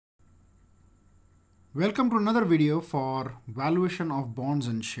Welcome to another video for valuation of bonds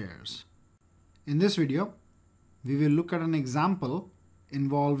and shares. In this video, we will look at an example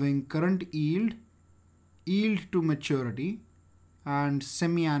involving current yield, yield to maturity, and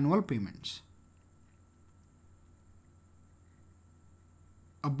semi-annual payments.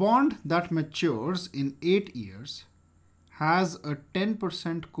 A bond that matures in 8 years has a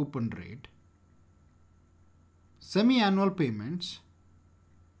 10% coupon rate, semi-annual payments,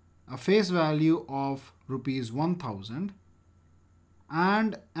 a face value of rupees 1000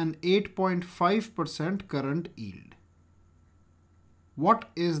 and an 8.5% current yield. What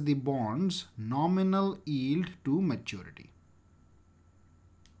is the bond's nominal yield to maturity?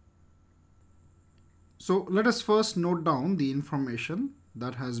 So let us first note down the information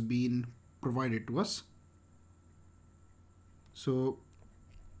that has been provided to us. So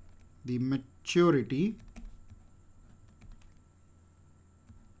the maturity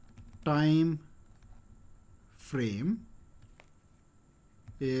time frame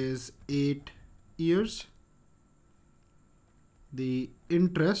is 8 years. The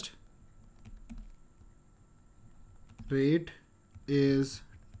interest rate is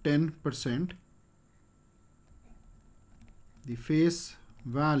 10%. The face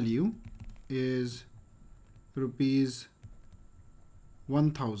value is rupees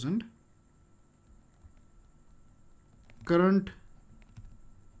 1000. Current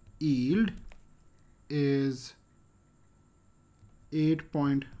yield is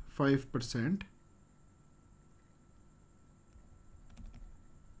 8.5%.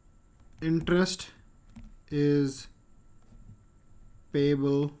 Interest is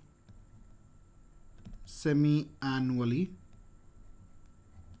payable semi-annually.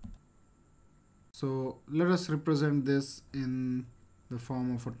 So let us represent this in the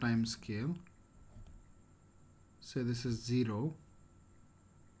form of a time scale. Say this is 0.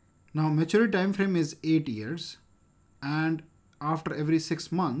 Now maturity time frame is 8 years, and after every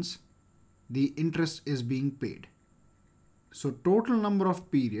 6 months the interest is being paid. So total number of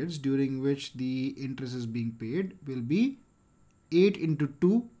periods during which the interest is being paid will be 8 into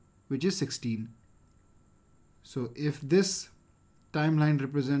 2, which is 16. So if this timeline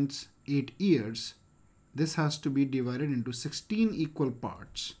represents 8 years, this has to be divided into 16 equal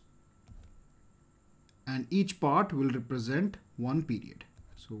parts, and each part will represent one period.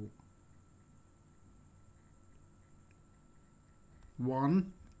 So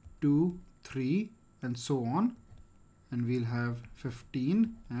 1, 2, 3 and so on, and we'll have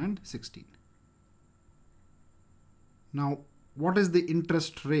 15 and 16. Now what is the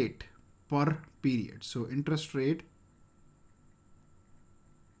interest rate per period? So interest rate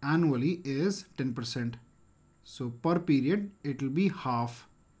annually is 10%. So per period it will be half,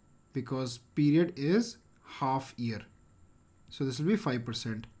 because period is half year. So this will be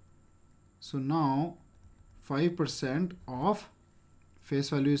 5%. So now 5% of face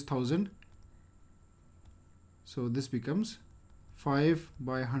value is 1000. So this becomes 5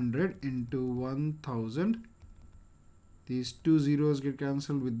 by 100 into 1000. These two zeros get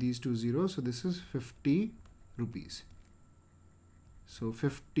cancelled with these two zeros. So this is 50 rupees. So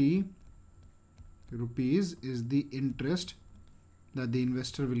 50 rupees is the interest that the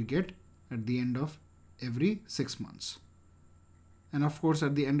investor will get at the end of every 6 months. And of course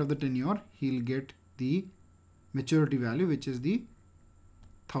at the end of the tenure he'll get the maturity value, which is the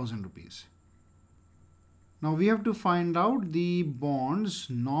 1000 rupees. Now we have to find out the bond's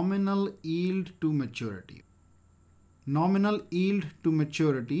nominal yield to maturity. Nominal yield to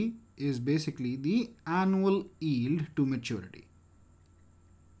maturity is basically the annual yield to maturity.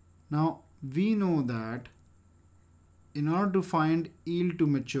 Now we know that in order to find yield to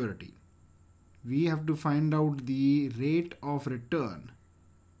maturity, we have to find out the rate of return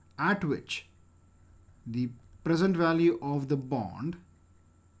at which the present value of the bond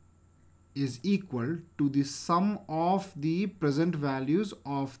is equal to the sum of the present values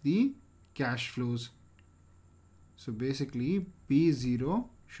of the cash flows. So basically P0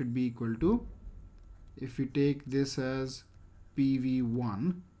 should be equal to, if we take this as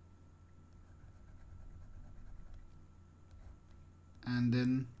PV1 and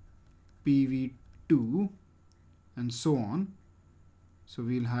then PV2 and so on. So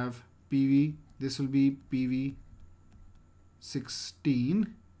we'll have PV, this will be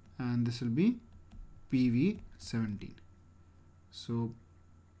PV16 and this will be PV17. So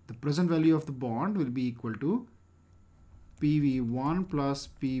the present value of the bond will be equal to PV1 plus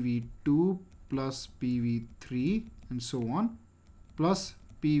PV2 plus PV3 and so on, plus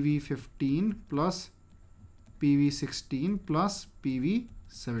PV15 plus PV16 plus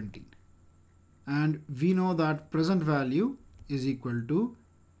PV17. And we know that present value is equal to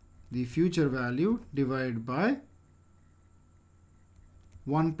the future value divided by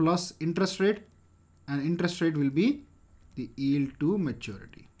 1 plus interest rate, and interest rate will be the yield to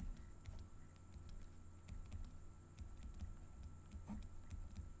maturity.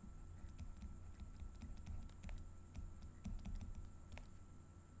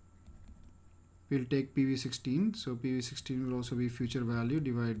 We'll take PV16. So PV16 will also be future value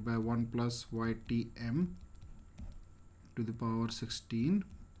divided by 1 plus YTM to the power 16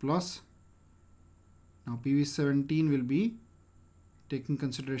 plus, now PV17 will be taking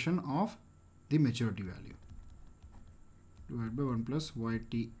consideration of the maturity value divided by 1 plus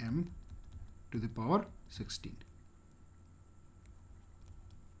YTM to the power 16.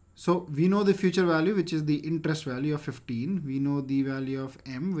 So we know the future value, which is the interest value of 15. We know the value of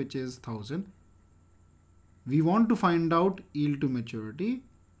M, which is 1000. We want to find out yield to maturity,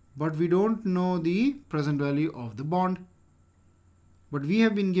 but we don't know the present value of the bond. But we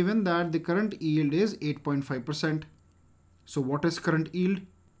have been given that the current yield is 8.5%. So what is current yield?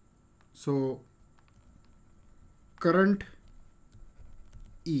 So current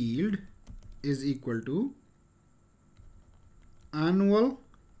yield is equal to annual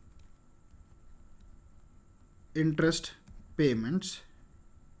interest payments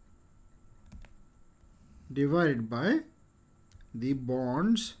divided by the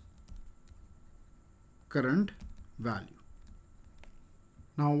bond's current value.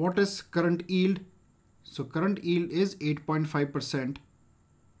 Now what is current yield? So current yield is 8.5%.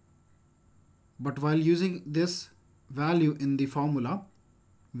 But while using this value in the formula,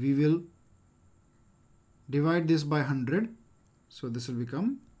 we will divide this by 100. So this will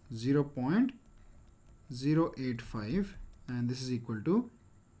become 0.085, and this is equal to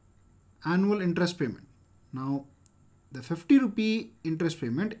annual interest payment. Now the 50 rupee interest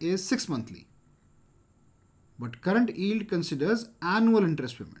payment is 6 monthly. But current yield considers annual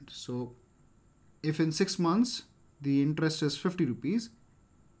interest payment. So if in 6 months the interest is 50 rupees,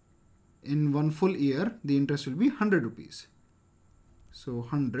 in 1 full year the interest will be 100 rupees. So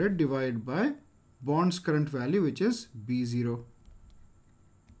 100 divided by bond's current value, which is B0.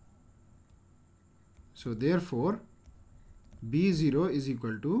 So therefore B0 is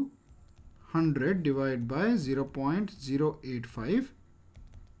equal to 100 divided by 0.085,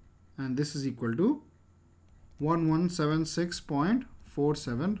 and this is equal to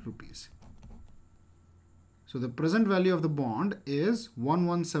 1176.47 rupees. So the present value of the bond is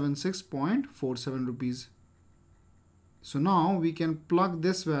 1176.47 rupees. So now we can plug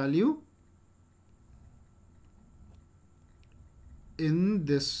this value in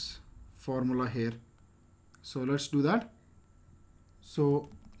this formula here. So let's do that. So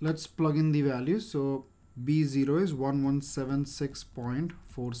let's plug in the values. So B0 is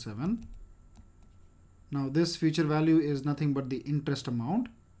 1176.47. Now this future value is nothing but the interest amount,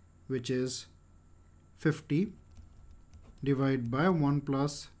 which is 50 divided by 1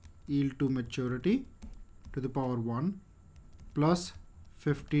 plus yield to maturity to the power 1 plus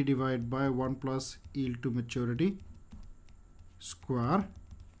 50 divided by 1 plus yield to maturity square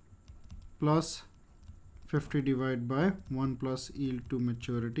plus 50 divided by 1 plus yield to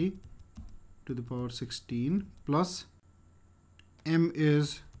maturity to the power 16 plus M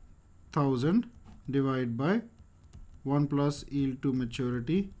is 1000 divided by 1 plus yield to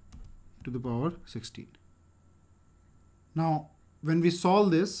maturity to the power 16. Now when we solve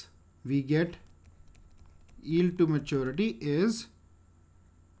this, we get yield to maturity is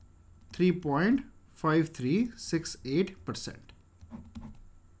 3.5368%.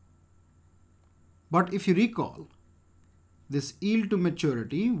 But if you recall, this yield to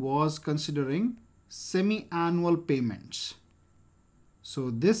maturity was considering semi-annual payments. So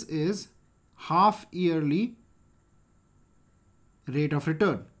this is half yearly rate of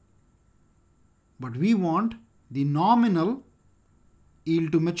return. But we want the nominal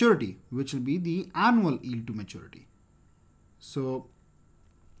yield to maturity, which will be the annual yield to maturity. So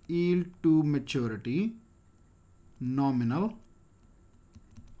yield to maturity nominal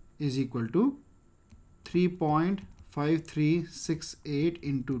is equal to 3.5368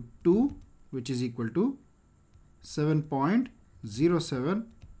 into 2, which is equal to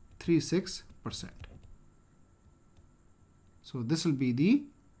 7.0736%. So this will be the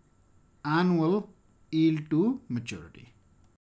annual yield to maturity.